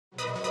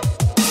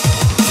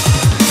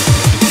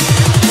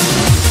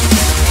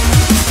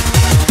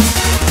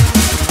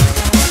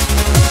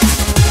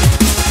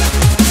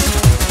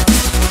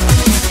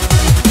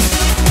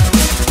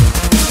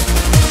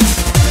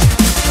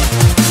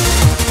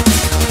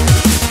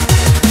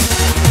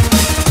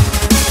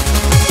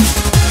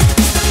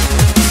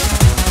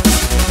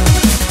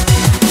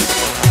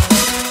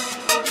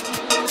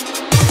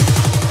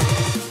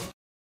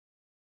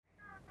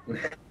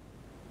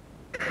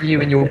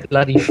you and your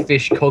bloody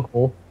fish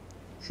cogmore.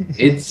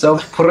 It's so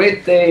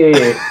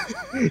pretty!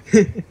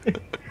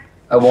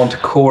 I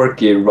want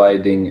Corky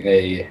riding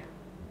a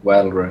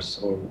walrus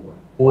or...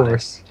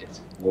 Walrus.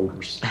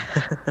 Walrus.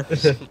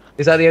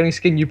 Is that the only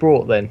skin you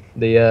brought then?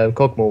 The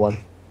cogmore one?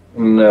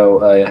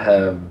 No, I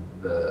have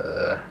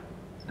a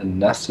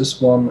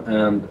Nessus one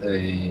and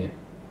a...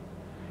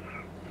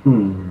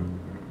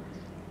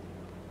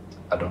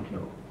 I don't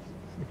know.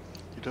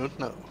 You don't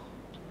know.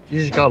 You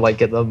just gotta like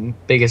get the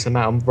biggest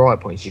amount of riot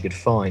points you could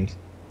find.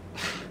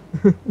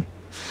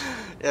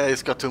 Yeah,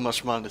 he's got too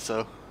much money,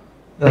 so...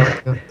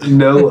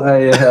 No,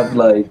 I have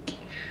like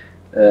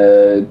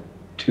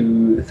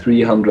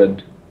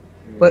 300.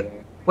 But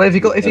well, if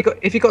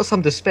you got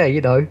some to spare,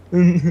 you know.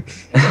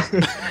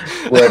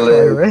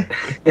 Well,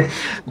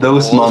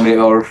 those money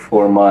are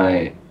for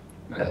my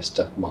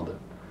stepmother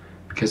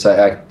because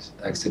I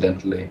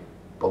accidentally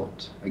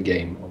bought a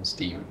game on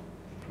Steam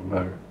from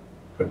her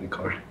credit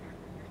card.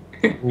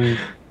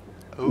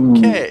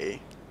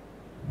 Okay.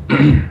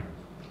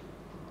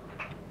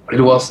 It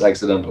was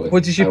accidentally.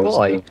 What did you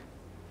buy?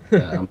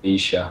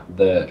 Amnesia,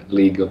 the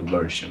legal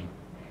version.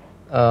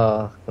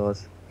 Oh god.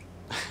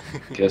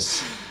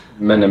 Because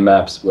many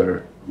maps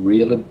were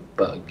really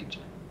bugged.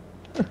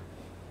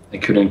 I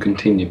couldn't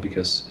continue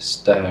because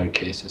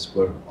staircases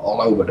were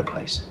all over the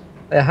place.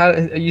 How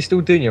are you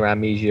still doing your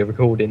Amnesia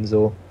recordings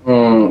or?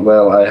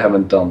 Well, I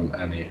haven't done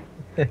any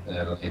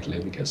lately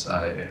because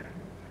I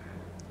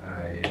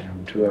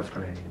am too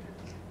afraid.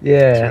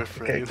 Yeah,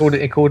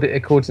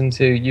 according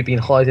to you've been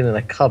hiding in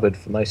a cupboard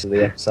for most of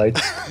the episodes.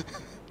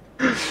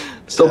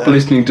 Stop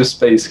listening to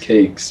Space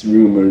Cake's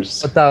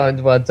rumors.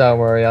 Don't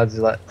worry. I just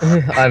like I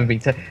haven't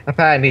been.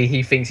 Apparently,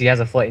 he thinks he has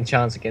a fighting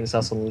chance against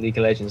us on League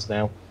of Legends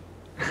now.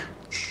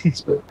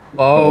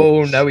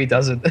 Oh no, he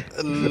doesn't.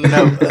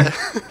 No.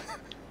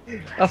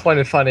 I find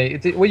it funny.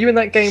 Were you in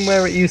that game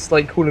where it used to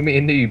like calling me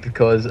a noob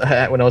because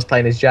when I was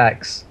playing as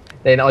Jax?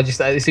 Then I just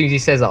as soon as he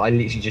says that, I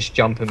literally just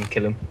jump him and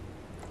kill him.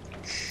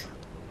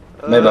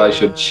 Maybe I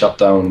should shut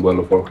down World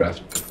of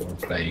Warcraft before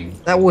playing.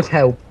 That would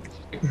help.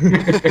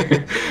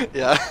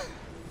 Yeah.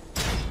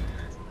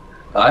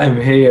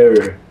 I'm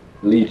here,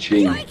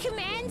 leeching. Your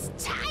commands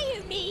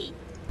tire me.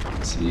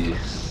 Let's see.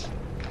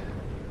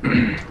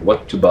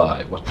 What to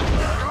buy?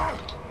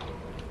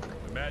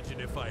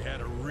 Imagine if I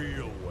had a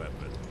real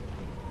weapon.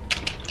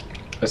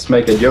 Let's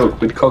make a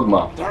joke with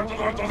Kog'Maw.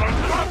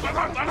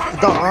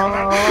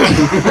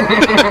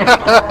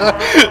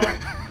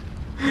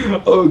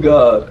 Oh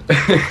god.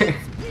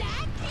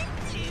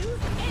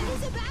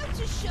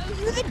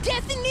 The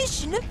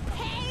definition of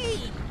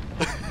pain.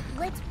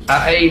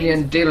 An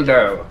alien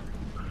dildo.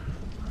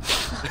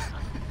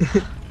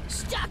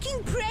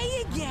 Stalking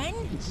prey again.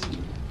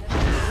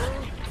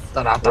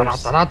 Was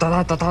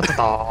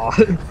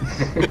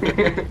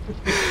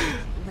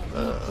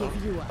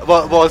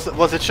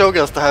it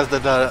Shogas that has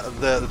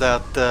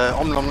that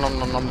om nom nom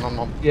nom nom nom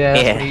nom?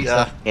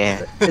 Yeah.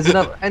 There's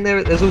another, and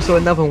there's also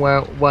another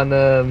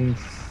one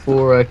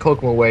for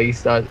Kog'Maw where he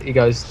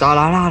goes da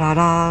da da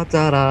da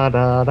da da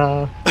da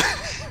da,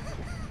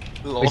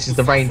 which is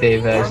the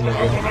reindeer version of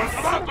him.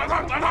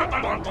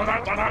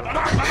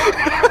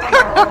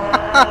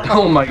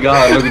 Oh my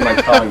god, look at my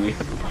tongue.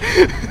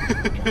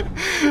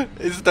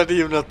 Is that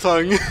even a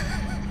tongue?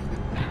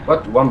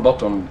 What? One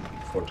bottom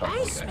for tongue.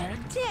 I smell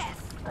death.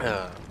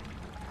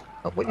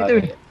 What are you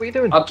doing? What are you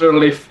doing?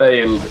 Utterly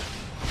failed.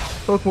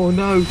 Kog'Maw,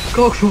 no,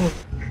 Kog'Maw.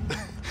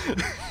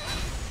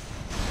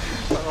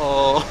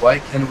 Oh. Why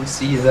can we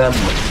see them?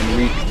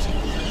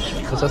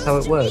 Because that's how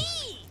it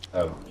works.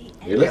 Oh,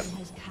 really?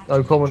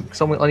 Oh, come on,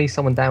 I need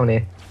someone down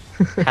here.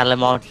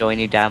 Callum, I'll join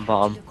you down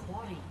bottom.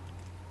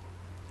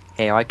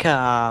 Here I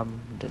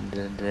come.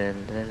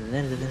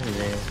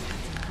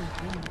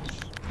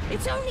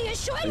 It's only a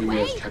short Enemy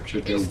way. has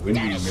captured their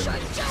winning mirror.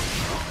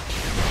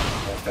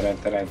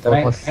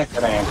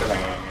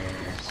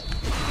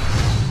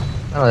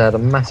 Oh, I had a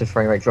massive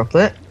frame rate drop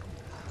there.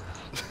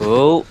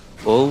 Oh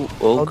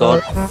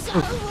god.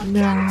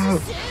 No.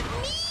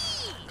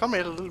 Come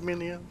here, little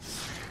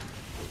minions.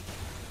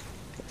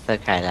 It's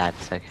okay, lad,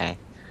 it's okay.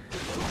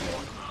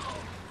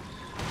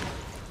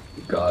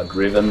 God,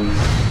 Riven.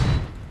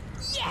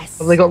 Yes.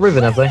 Have they got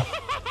Riven, have they?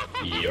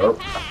 Yup.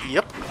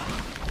 Yep.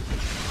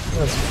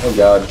 Oh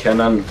god,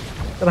 Cannon.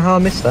 Don't know how I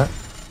missed that.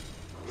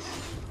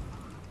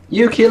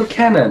 You killed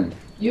Cannon!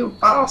 You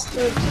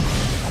bastard!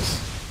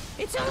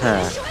 It's only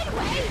a short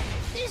way.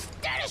 Is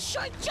that a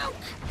short joke?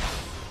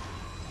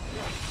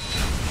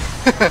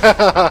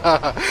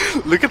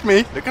 Look at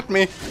me, look at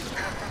me.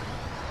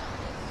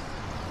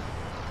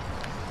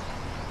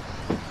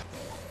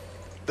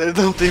 They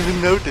don't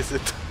even notice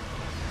it.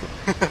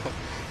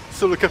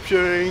 Solo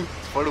capturing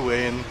for the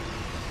win.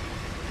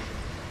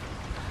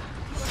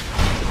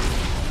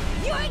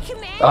 Your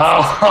command.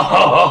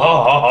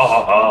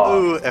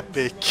 Oh,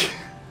 epic.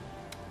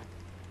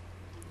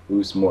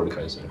 Who's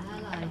Mordekaiser?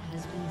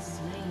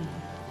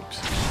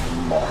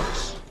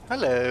 Mars.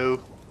 Hello.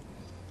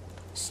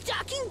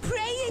 Stalking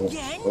prey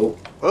again. Oh,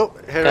 Oh,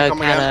 here I Go,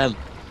 come again. Callum.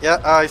 Yeah,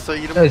 I saw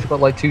you. No, he's got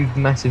like 2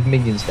 massive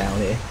minions down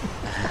here.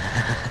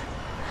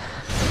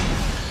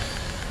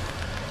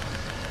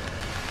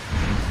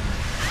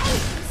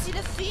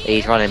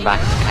 He's running back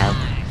to camp.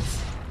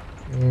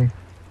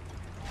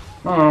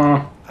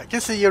 I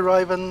can see you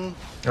arriving.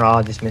 Oh,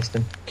 I just missed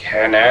him.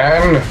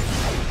 Cannon!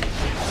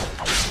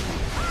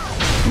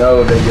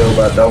 No,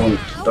 Dajova,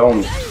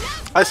 don't.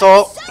 I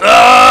saw.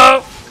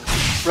 Ah!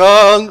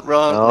 Run!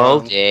 Oh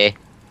Run. dear.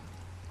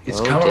 It's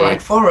Oh, coming dear.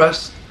 right for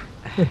us.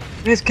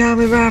 It's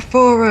coming right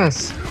for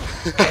us!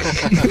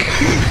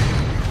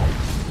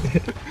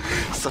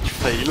 Such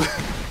fail.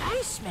 I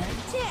smell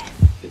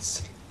death.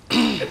 It's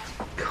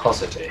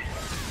cosity.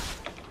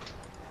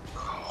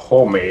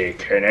 Homie,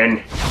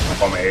 Cannon.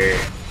 Homie.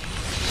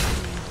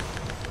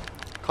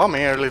 Come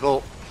here,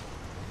 little.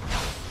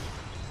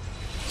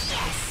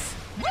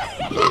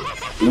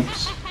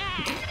 Oops.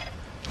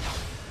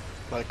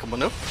 Like, come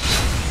on up.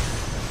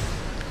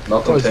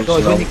 Not Guys,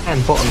 intentional. when you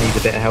can, bottom needs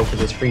a bit of help because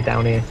there's 3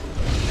 down here.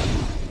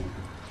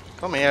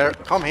 Come here.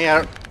 Come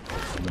here.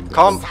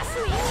 Come.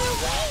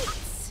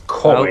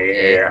 Come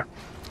here.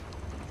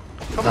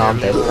 Come No, I'm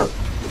here, dead. little.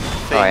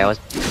 Sorry, I was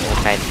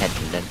paying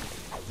attention then.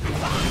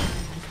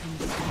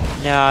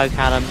 No,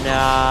 Callum,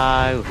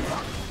 no.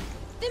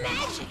 The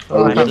magic.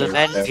 Oh, I'm no. to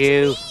avenge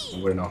you.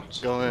 We're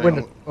not.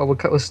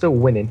 We're still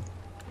winning.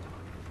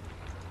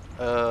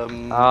 Oh,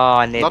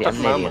 I need Not it. at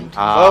I'm the nearly moment.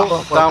 on.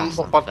 Oh, Oh, down, that's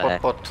not bot. fair.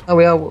 Oh,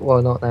 we are.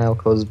 Well, not now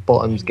because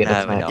bottom's getting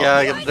No, we're attacked. not.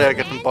 Yeah, they're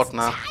getting bot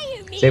now. So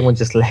everyone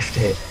just left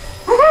it.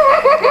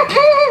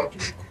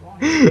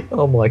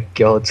 Oh my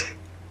god.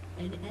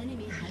 An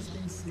enemy has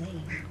been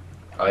slain.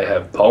 I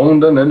have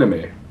pwned an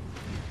enemy.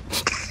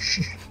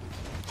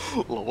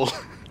 Lol.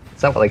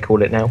 Is that what they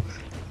call it now?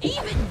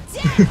 Even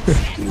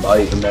death. In my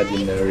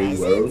imaginary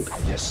world,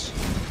 yes.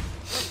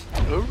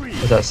 Hurry.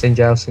 Is that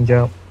Sinjao?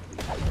 Sinjao?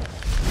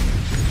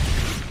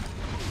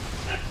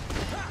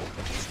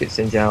 Let's get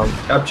Sinjao.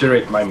 Capture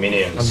it, my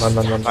minions. Run.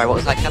 Sorry, what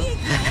was that, Callum?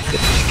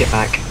 Just get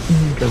back.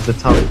 Because the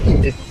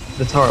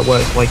turret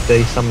works like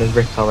the summoner's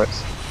rift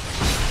turrets.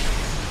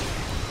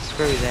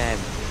 Screw them.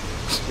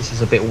 This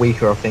is a bit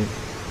weaker, I think.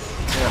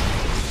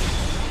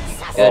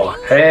 Good.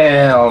 Oh,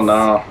 hell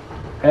no.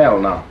 Hell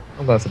no.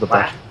 I'm going for the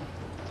back.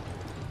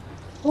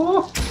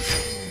 Oh.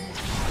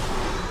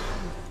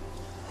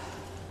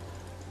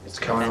 It's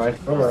coming right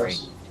for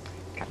us.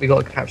 We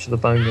got to capture the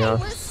boneyard.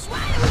 Will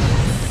swallow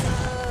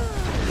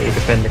us. Yeah,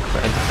 defend the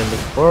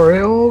quarry.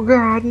 Oh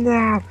god,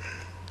 no!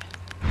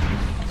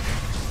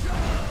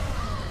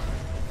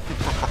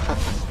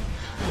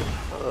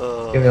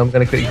 Give me, I'm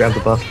gonna quickly grab the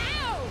buff.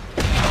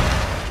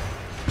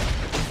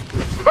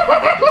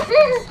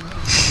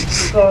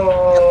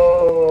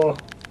 Oh.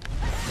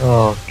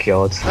 Oh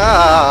god.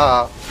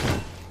 Ah!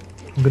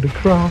 I'm gonna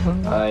cry.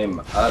 I'm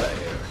out of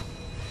here.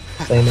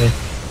 Same here.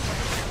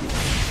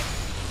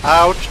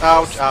 Ouch,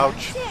 ouch,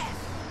 ouch.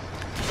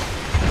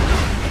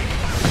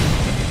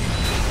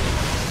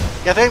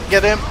 Get him,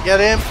 get him, get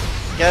him.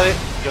 Get it.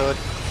 Good.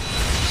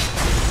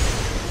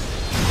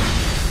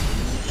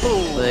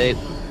 Blue.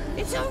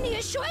 It's only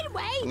a short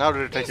way. Now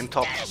they're taking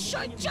top. A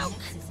short joke.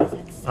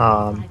 5% health.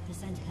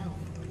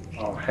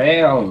 Oh,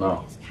 hell no.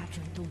 Has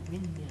captured the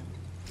windmill.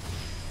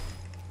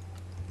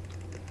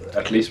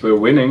 At least we're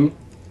winning.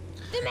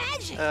 The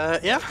magic.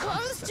 Yeah.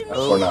 Close to me.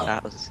 For now.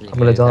 That was a silly I'm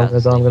gonna move, die, that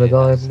was I'm gonna a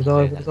die, silly I'm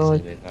gonna move, die, that I'm was gonna a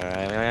silly move.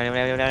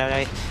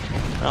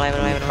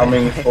 Alright,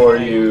 Coming for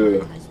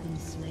you. Has been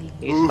slain.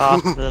 He's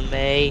faster than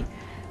me.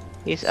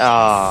 He's You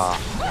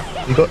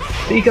got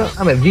Vigar.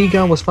 I mean,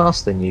 Vigar was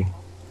faster than you.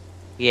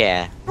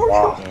 yeah.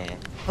 Wow. Yeah.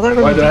 I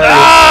don't Why know. the hell?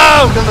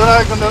 Ah! I'm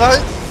gonna die. I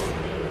don't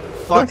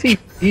Fuck. think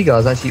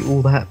Vigar's actually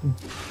all that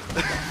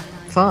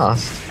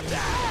fast.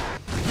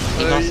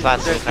 He must have had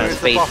some There- kind of there's a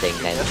speed box. thing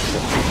then.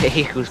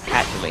 He was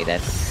catching me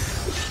then.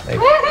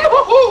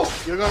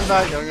 You're gonna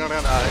die, you're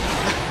gonna die.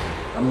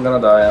 I'm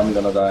gonna die, I'm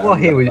gonna die. All I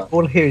I'm hear gonna is die.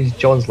 all I hear is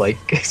John's like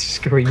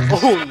scream.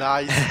 Oh,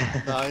 nice,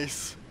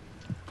 nice.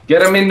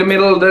 Get him in the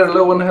middle, they're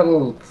low on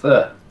health.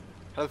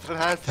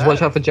 Just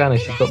watch out for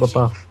Janice. She's got the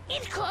buff.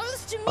 It's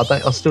close to me.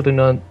 I still do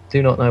not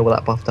know what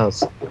that buff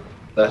does.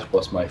 That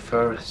was my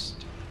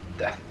first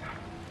death.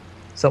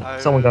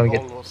 Someone go and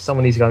get.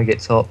 Someone needs to go and get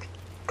top.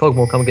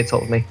 Cogmore, come and get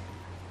top with me.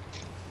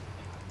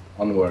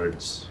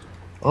 Onwards.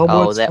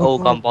 Oh, they're all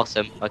gone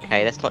bottom.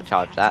 Okay, let's not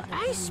charge that.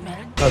 I smell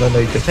No,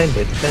 defend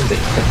it.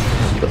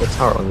 You've got the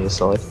turret on your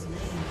side.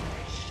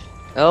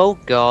 Oh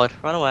god,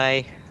 run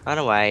away. Run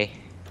away.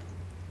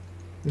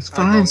 Let's I'm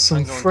find going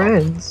some top.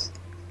 friends.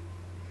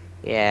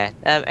 Yeah,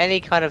 any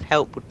kind of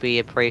help would be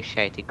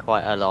appreciated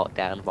quite a lot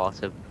down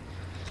bottom.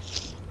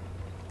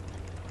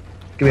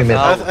 Give me a minute.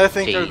 Oh, I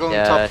think you're going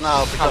top Jesus.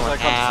 now because Come I on,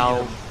 can't Al.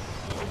 see them.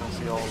 I can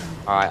see all.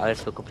 Alright, I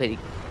just feel completely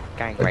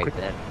gang raped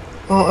then.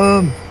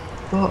 Bottom.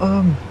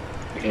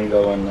 You can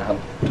go and help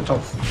the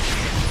top.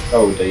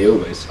 Oh,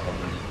 Dajova is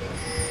already there.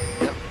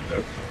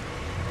 Yep.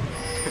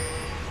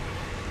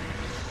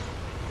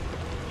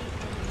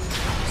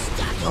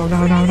 Oh no.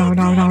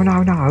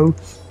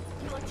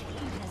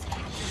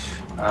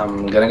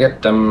 I'm gonna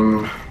get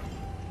them.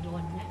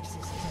 Your nexus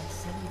is at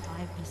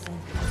 75%.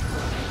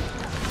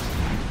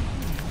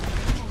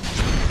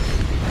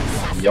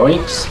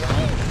 Yoinks.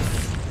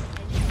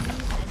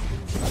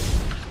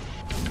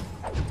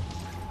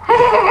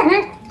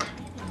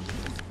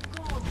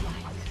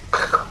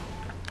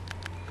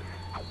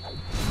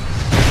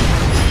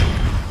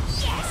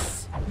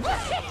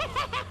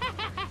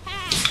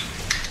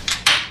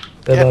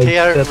 Get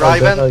here,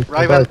 Riven.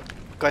 Riven.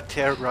 Got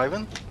here,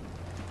 Riven. Ally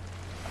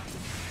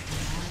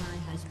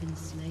has been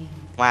slain.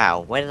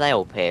 Wow, where did they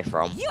all appear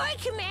from? Your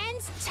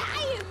commands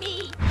tire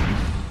me.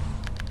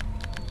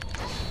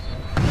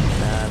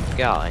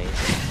 Guys.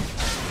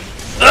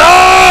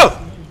 No!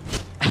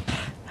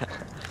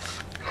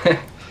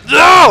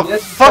 No!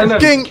 Yes,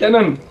 Fucking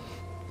Cannon!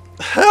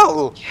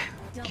 hell!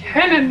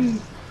 Cannon!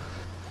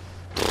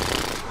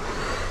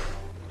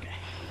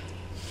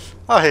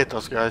 I hate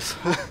those guys.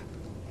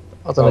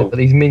 I don't know, but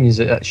these minions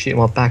that shoot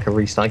my back are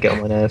really starting to get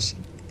on my nerves.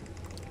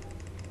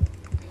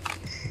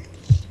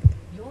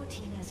 Your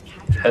team has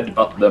captured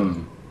Headbutt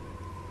them.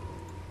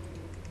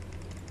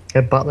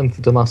 Headbutt them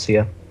for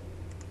Demacia.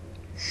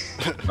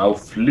 Now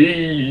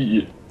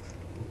flee!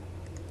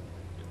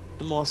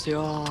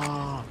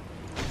 Demacia!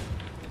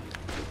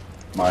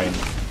 Mine.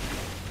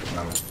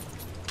 No.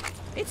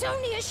 It's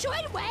only a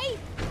short way.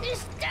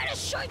 Is that a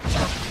short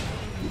jump?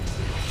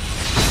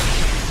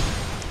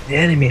 The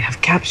enemy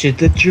have captured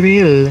the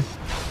drill.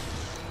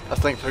 I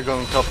think they're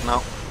going top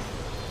now.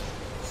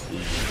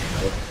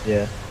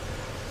 Yeah.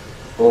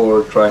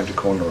 Or trying to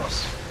corner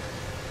us.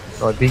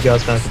 Right, B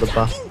guys going for the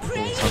buff.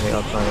 Something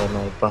I'll try and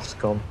my buff's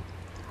gone.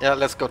 Yeah,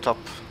 let's go top.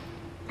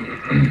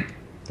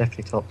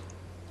 Definitely top.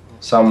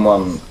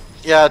 Someone.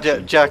 Yeah,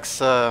 Jax,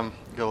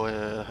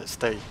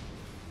 stay.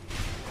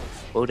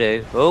 Will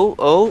do.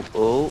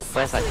 Oh,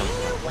 where's that coming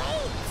from?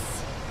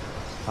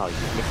 Oh, you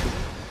little...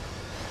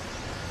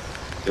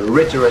 The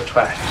Ritter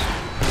attack.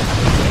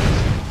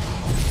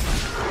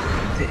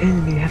 The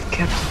enemy have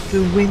captured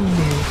the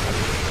windmill.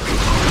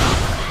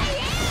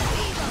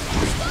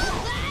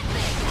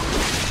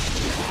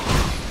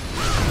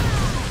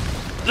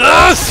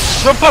 Yes!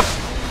 Jump up!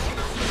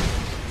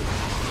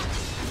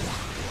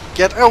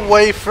 Get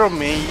away from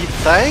me,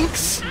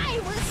 thanks!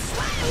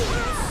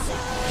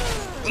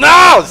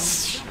 No!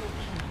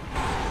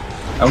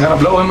 I'm gonna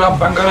blow him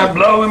up, I'm gonna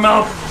blow him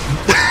up!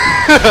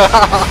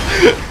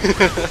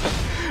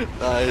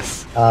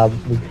 Nice.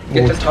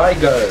 Get the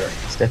tiger!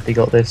 Definitely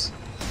got this.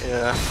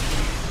 Yeah.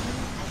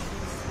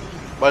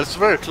 But it's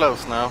very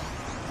close now.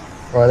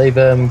 Right,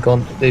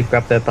 they've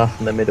grabbed their buff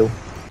in the middle.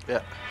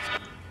 Yeah.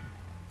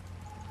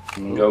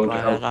 I'm going to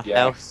Right, help enough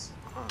Jax.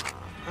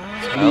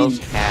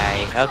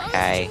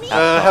 Okay. That's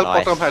not help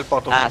nice. bottom, help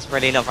bottom. That's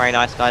really not very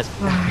nice, guys.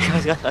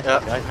 guys. Yeah,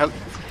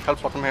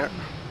 help bottom here.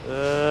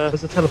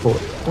 Where's the teleport?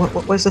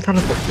 Where's the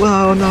teleport?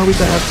 Whoa, no, we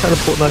don't have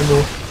teleport no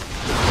more.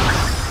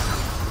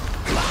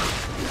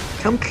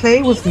 Come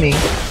play with me.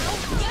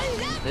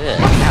 Ugh,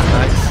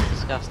 that's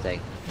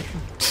disgusting.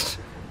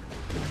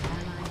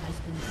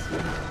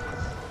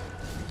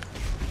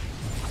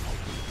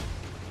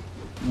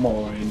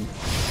 Mine.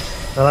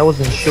 No, I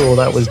wasn't sure,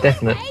 that was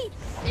definite.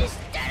 Is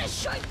that a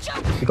short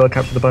jump? We gotta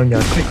capture the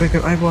boneyard. Quick,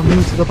 everyone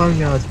move to the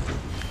boneyard.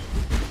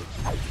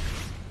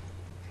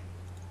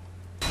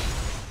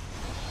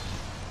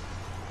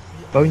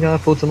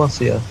 Boneyard for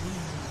Demacia.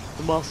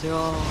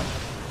 Demacia!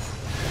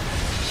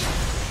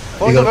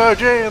 For the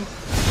Virgin!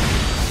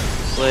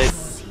 Wait.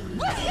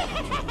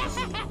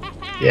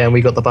 Yeah, and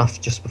we got the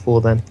buff just before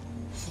then.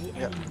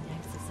 Yeah.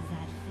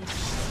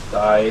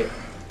 Die.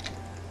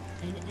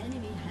 An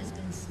enemy has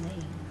been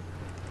slain.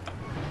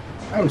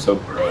 I'm so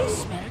pro.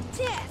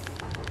 Death.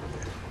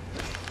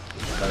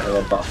 I have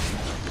a buff.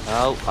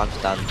 Oh, I'm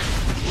stunned.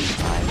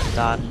 I'm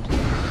stunned.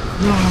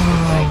 No!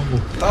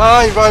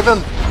 Die,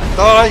 Riven!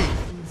 Die!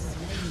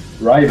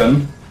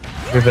 Riven.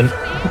 Riven.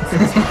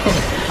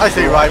 I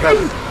say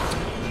Riven!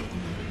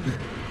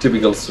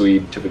 Typical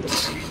Swede, typical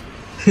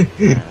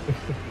Swede.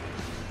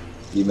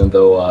 Even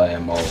though I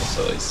am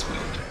also a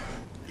Swede.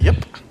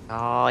 Yep.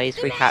 Oh,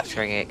 he's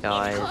recapturing it,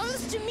 guys.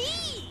 Comes to me.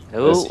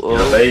 There you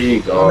What are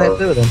go.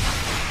 they doing?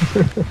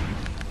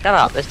 Shut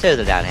up, there's two of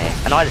them down here.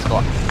 And I just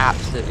got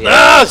absolutely...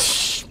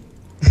 Yes!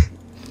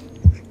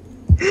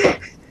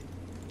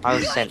 I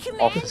was sent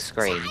off the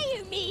screen.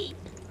 Tire me.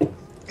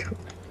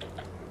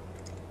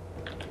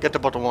 Get the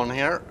bottom one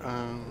here.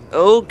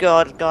 Oh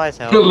god, guys,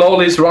 help.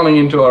 LOL is running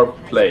into our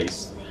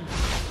place.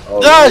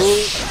 Oh.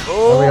 Yes!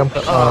 Oh.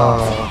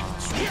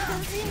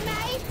 Comes in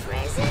my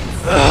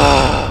presence.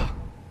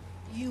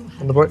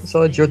 On the bright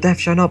side, your death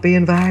shall not be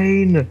in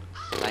vain.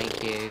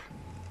 Thank you.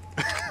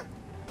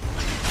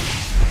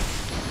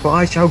 For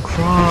I shall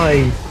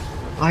cry.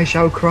 I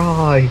shall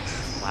cry.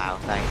 Wow,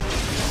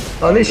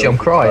 thanks. Oh, literally, I'm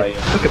crying.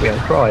 Look at me, I'm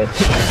crying.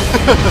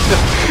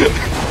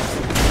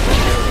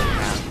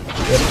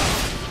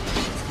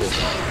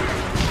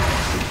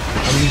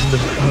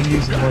 I'm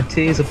using my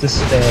tears of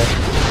despair,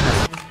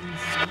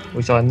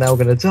 which I'm now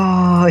gonna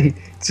die.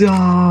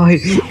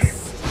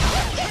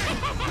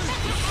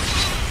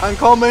 I'm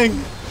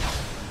coming!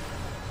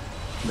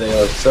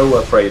 They are so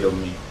afraid of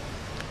me.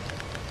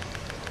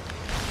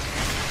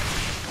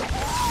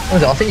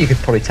 I think you could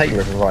probably take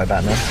River right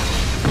about now.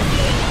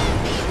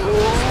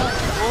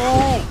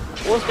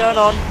 What's going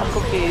on? I'm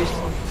confused.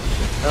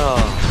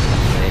 Oh,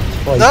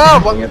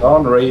 No, Bring it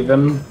on,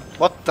 Raven.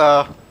 what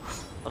the?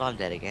 well, I'm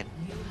dead again.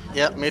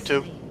 Yeah, me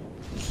too.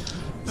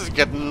 This is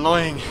getting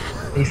annoying.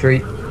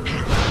 E3.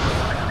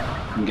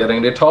 I'm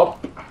getting the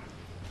top.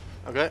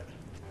 Okay.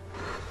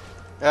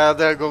 Yeah,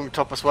 they're going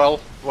top as well.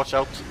 Watch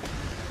out.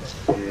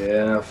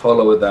 Yeah,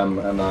 follow them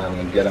and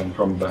I'll get them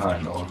from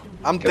behind. Or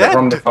I'm get them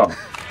from the dead. front.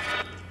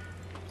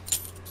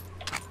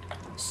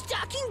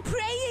 Stalking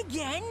prey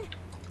again?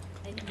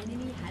 An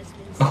enemy has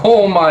been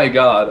Oh my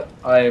god,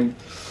 I'm...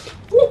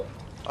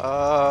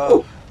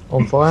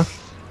 On fire.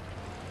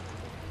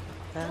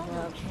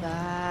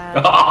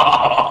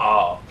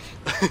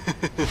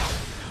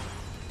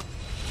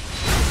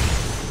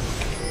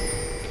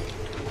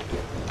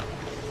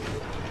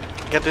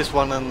 Get this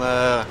one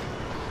and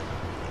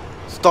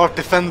start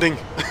defending.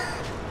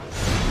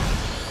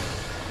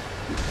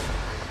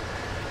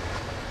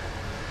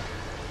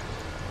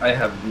 I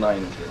have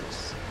 9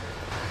 kills.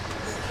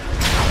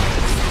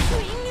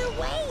 Suffering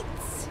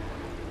awaits.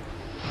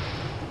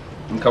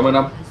 I'm coming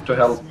up to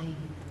help. slain.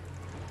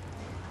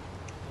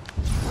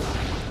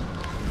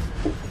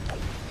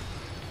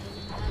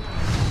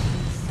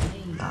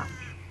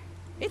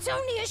 It's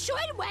only a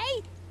short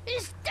way.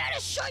 Is that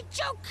a short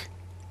joke?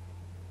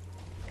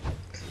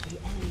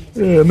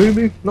 Yeah,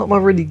 Moo. Not my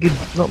really good,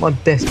 not my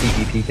best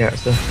PvP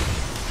character.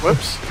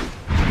 Whoops.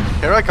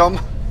 Here I come.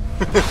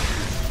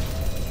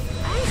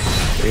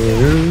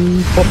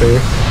 Poppy.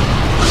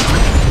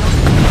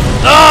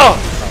 Oh!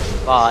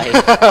 Bye.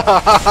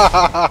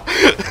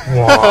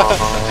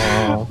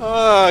 Wow.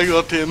 Ah, I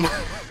got him.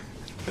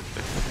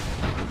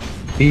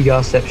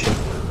 Begarception.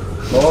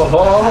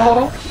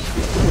 Oh,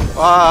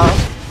 Ah,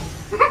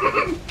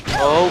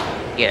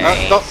 Oh,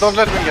 yeah. don't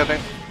let me get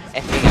him.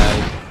 Effing O.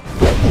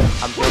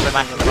 I'm doing the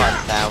massive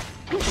buttons now.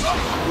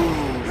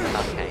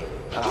 Okay.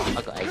 Oh,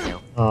 I got 8 0.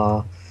 An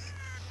Ah.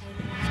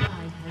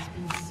 ally has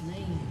been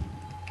slain.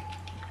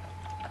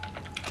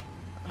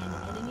 An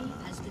enemy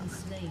has been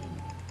slain.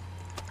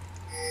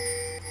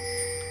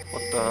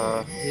 What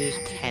the? Who's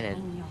Kenan?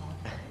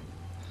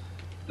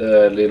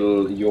 the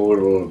little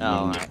Euro.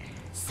 Oh, right.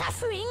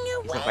 Suffering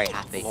He's not very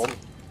happy.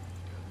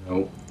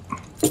 No.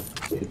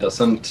 He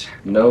doesn't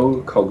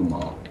know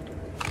Kog'Maw.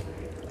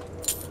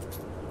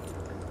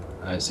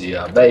 I see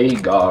a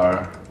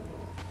Veigar.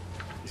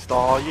 He's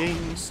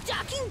dying.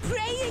 Stalking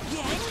prey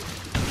again?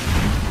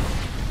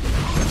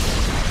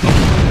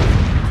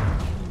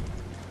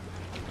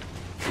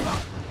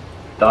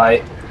 Die.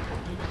 An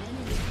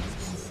enemy has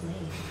been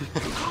slain.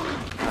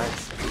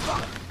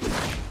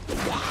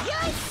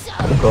 You're so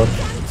Oh god.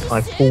 young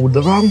I to pulled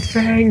the wrong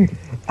thing.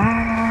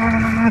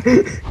 Ah.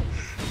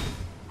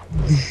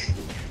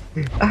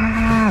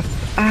 Ah.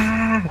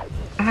 Ah.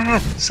 Ah.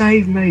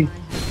 Save me.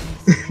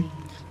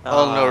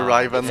 Oh no,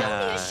 Riven. It's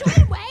only a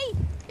short way.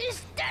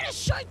 Is that a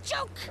short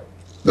joke?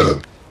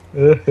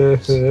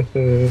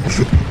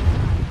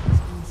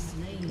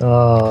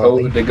 Oh,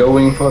 Oh, they're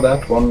going for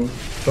that one.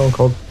 go on,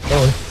 Cog. Go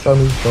on. Show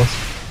me, boss.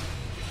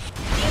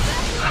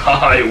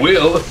 I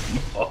will.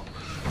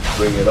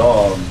 Bring it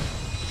on.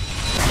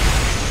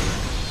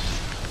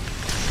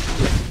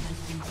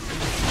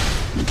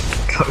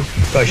 Go.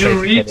 Go, You show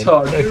me, Kenan.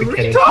 retard! Go You for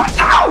Kenan. retard!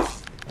 Ow!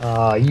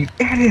 Ah, you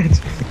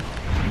idiot!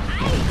 I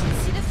can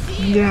see the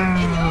fear.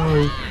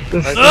 No! The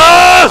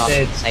Ah!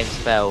 dead. Same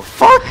spell.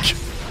 Fuck!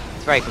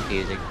 It's very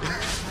confusing.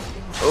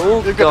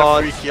 Oh You got a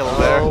god. free kill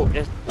there. Oh,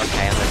 just...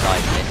 Okay, I'm gonna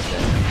die for this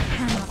then.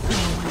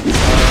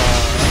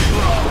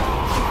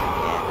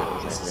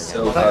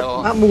 So That,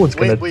 hard. that Maud's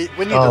gonna. We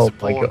need a oh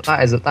support. my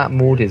god, that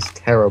Maud is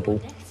terrible.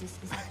 Nexus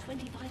is at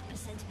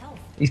 25% health.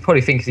 He's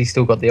probably thinking he's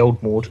still got the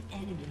old Maud.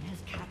 Enemy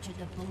has captured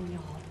the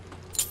boneyard.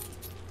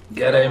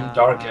 Get him,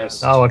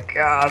 Darkest. Oh my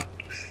god.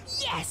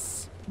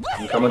 Yes.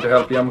 I'm coming to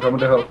help you, I'm coming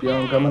to help you,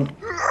 I'm coming.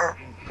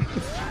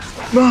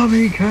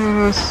 Mommy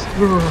curse!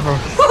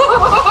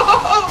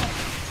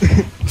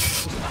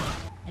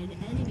 An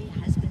enemy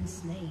has been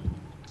slain.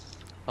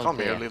 Oh, Come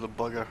here, dear. little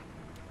bugger.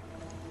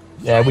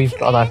 Yeah, I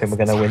don't think we're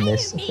gonna win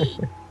this.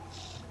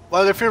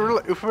 Well, if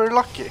we're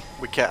lucky,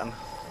 we can.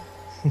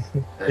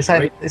 This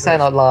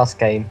ain't our last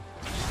game.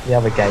 The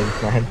other game,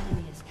 man.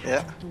 Enemy has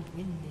Yeah. captured the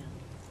windmill.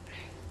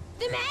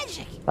 The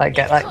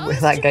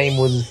magic. That game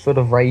was full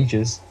of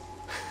rages.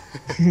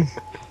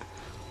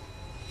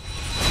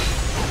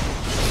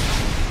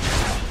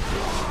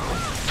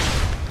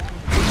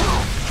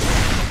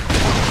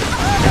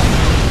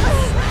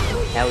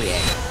 Hell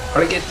yeah.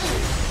 Target!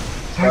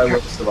 I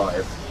will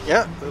survive.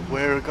 Yeah,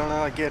 we're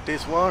gonna get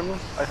this one,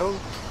 I hope.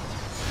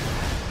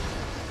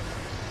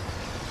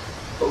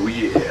 Oh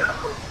yeah.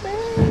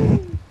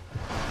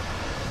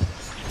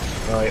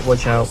 Right,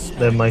 watch out.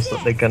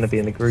 They're gonna be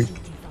in the group.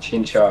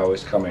 Chin Chao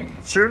is coming.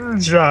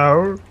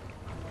 Chinchou!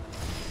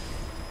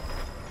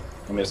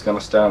 I'm just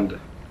gonna stand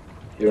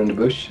here in the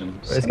bush and...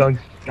 Let's go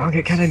and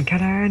get Kenan!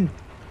 Kenan!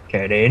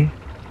 Kenan!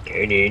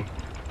 Kenan!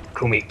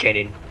 Come here,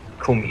 Kenan!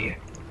 Come here.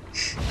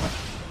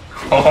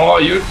 Oh,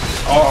 you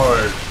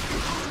are...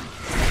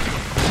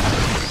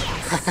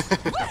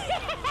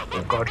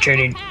 Oh god,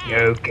 Kenin.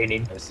 No,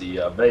 Kenin. I see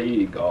a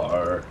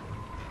Veigar.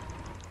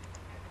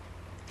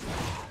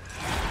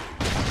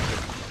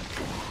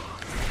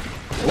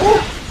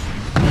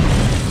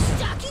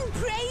 Stalking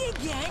prey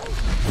again?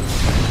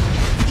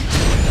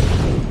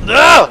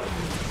 No!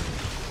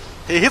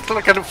 He hit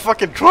like a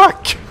fucking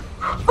truck!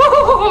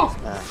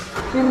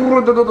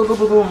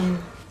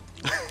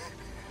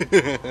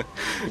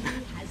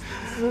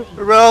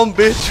 Run,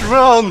 bitch,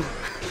 run!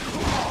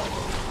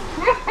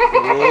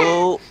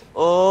 Oh,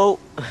 oh.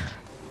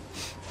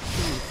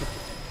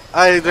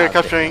 They're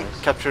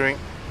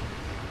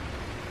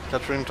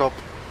capturing top.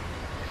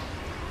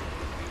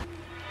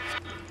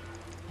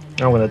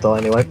 I'm gonna die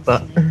anyway,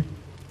 but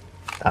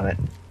damn it.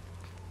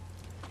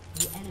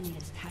 The enemy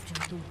has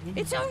captured the win.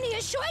 It's only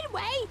a short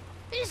way.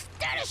 Is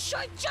that a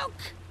short joke?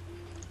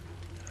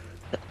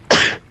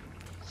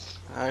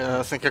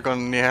 I think I'm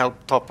gonna need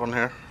help top on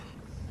here.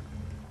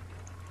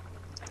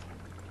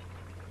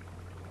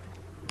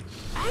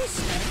 I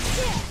smell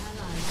death.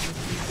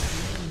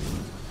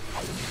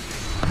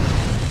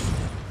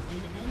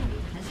 An enemy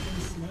has been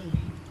slain.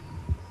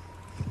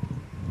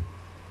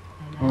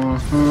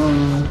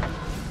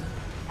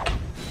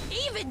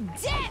 Even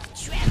death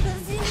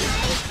trembles in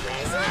my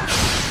presence.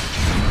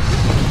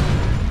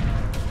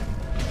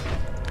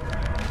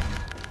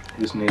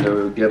 Just need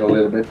to get a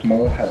little bit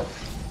more health.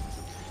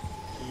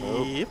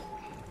 Yep.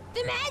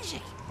 The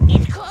magic.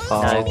 It calls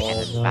Oh, No, me.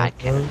 Kenin, bad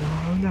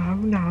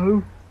Kenin.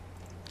 no.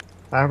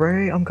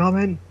 Barry, I'm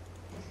coming.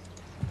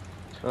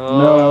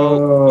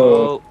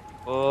 Oh,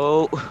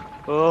 oh,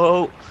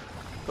 oh,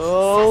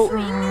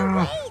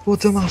 oh. For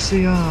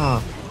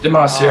Demacia.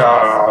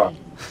 Demacia!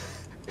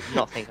 Did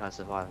not think I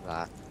survived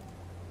that.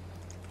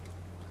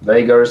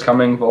 Veigar is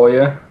coming for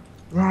you.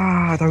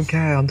 I don't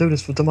care. I'm doing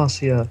this for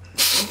Demacia.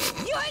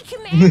 Your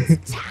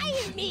commands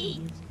tire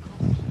me.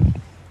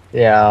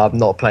 Yeah, I'm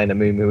not playing a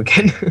Moo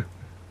again.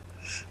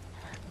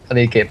 I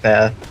need to get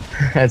better.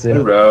 As in,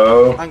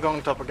 Hello. I'm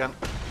going top again.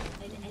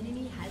 An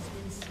enemy has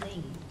been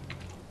slain.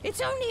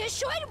 It's only a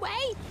short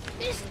way.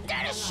 Is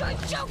that a short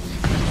joke?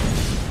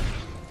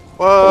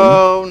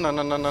 Whoa!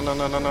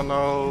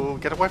 No!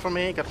 Get away from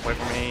me! Get away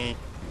from me!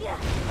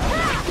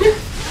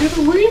 Get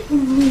away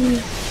from me.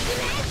 It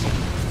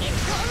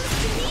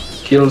calls to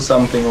me. Kill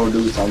something or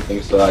do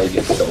something so I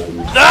get sold.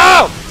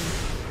 No!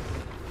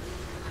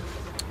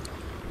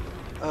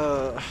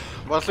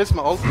 Well, at least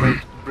my ultimate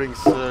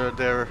brings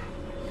their.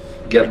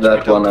 Get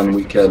that one and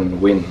we can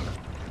win,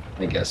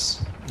 I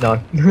guess. no.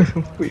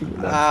 We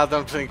wouldn't. I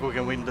don't think we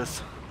can win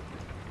this.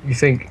 You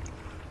think?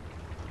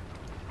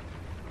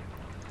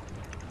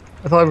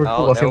 If I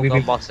recall, Oh, I they've think all we've gone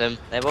been. bottom.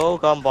 They've all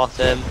gone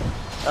bottom.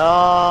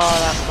 Oh,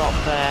 that's not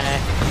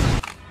fair.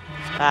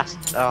 That's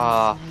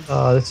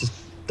oh. This is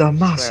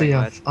Demacia. Very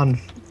Your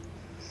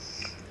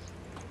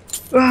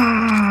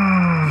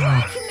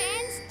Ah!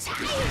 commands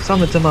tire me.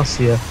 Summon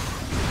Demacia.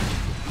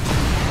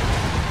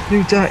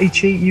 You dirty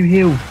cheat, you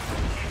heal.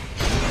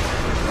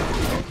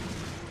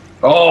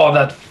 Oh,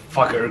 that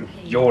fucker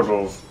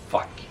Yordle.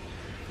 Fuck.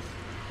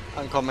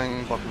 I'm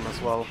coming bottom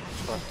as well.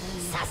 But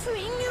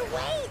Suffering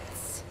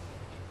awaits.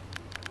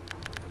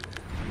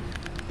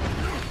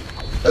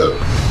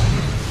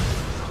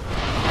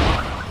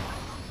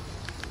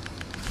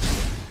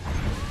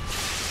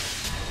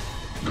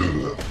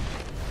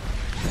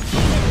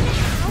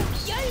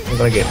 I'm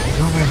gonna get.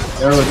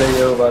 Oh,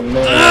 Dajova,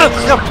 no.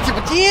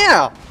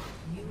 yeah!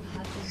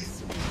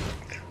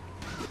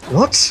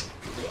 What?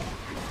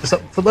 So,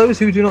 for those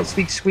who do not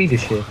speak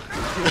Swedish here,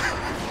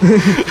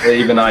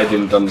 Even I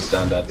didn't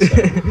understand that. So.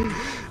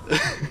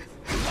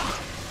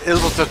 It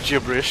was just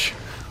gibberish.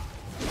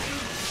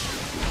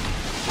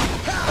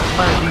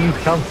 where do you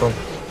come from?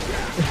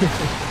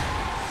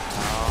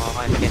 Oh,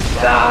 I get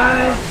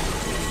Die!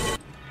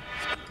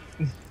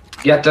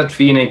 Get that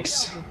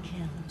Phoenix.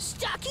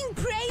 Stalking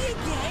prey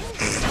again.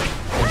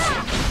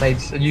 They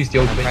use the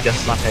ultimate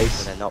just in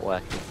case. they're not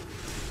working.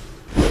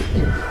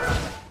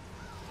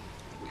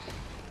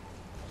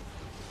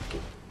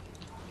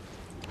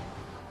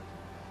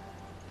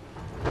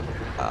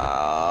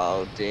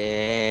 Oh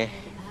dear.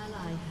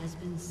 Ally has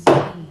been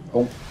slain.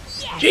 Oh,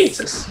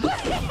 Jesus!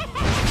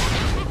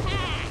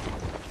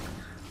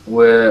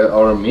 Where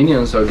our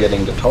minions are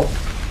getting the top,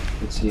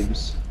 it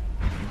seems.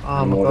 Oh my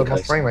god, my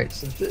Mordecai's. frame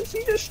rate's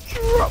he just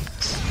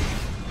dropped.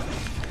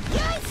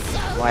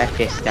 Why if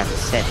it's that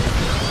set?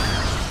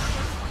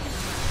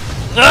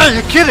 Ah,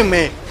 you're kidding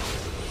me!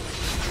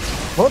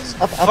 What?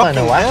 I don't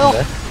know what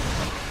happened there.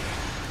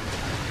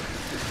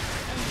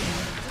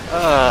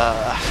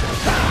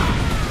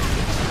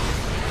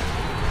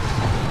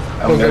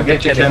 I'm gonna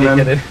get you, Kenan.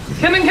 Kenan.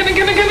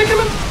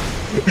 Kenan!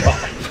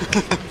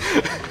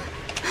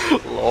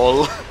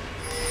 Lol.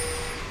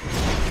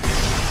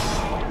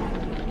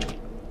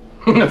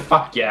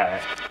 Fuck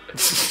yeah!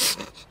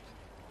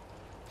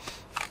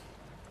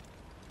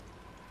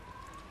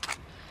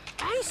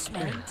 I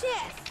smell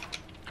death.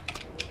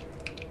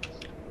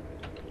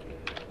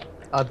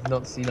 I did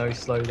not see no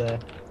slow there.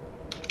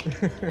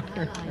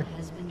 Ally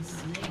has been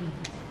slain.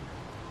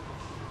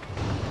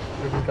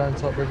 River's going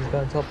top, River's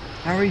going top.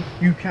 Harry,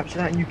 you capture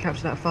that and you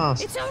capture that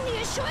fast. It's only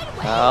a short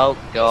way. Oh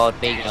god,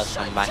 Beagle's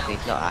come back and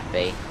he's not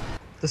happy.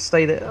 Just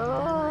stay there.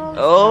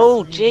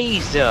 Oh,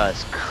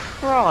 Jesus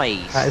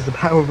Christ! That is the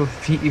power of a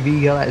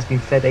PTV girl that has been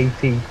fed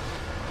AP.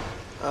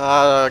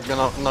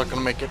 Not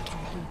gonna make it.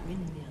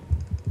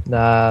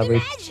 Nah, The we're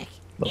magic.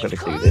 not It going to do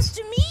calls this.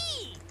 to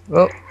me.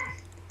 Oh,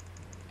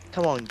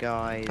 Come on,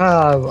 guys.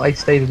 I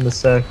stayed in the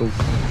circle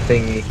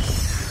thingy.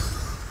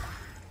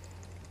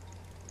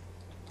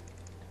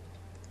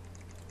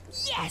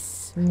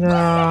 Yes.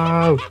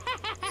 No!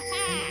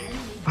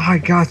 I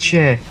got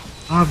you!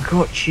 I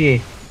got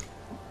you!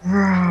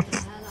 Ah,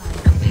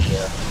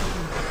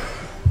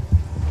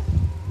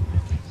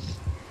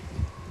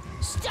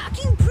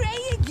 Stalking prey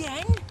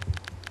again.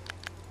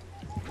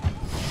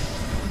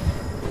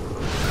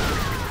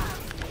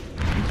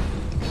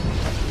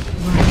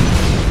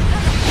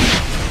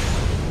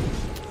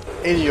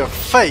 In your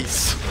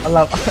face! I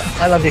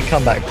love your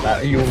comeback for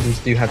that. You always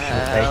do have short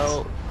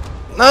Help.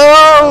 takes.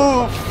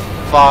 No!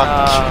 Fuck.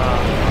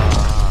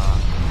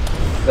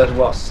 That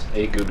was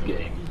a good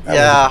game.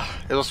 Yeah,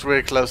 it was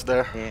really close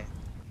there. Yeah.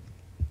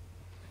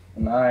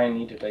 And I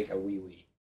need to take a wee wee.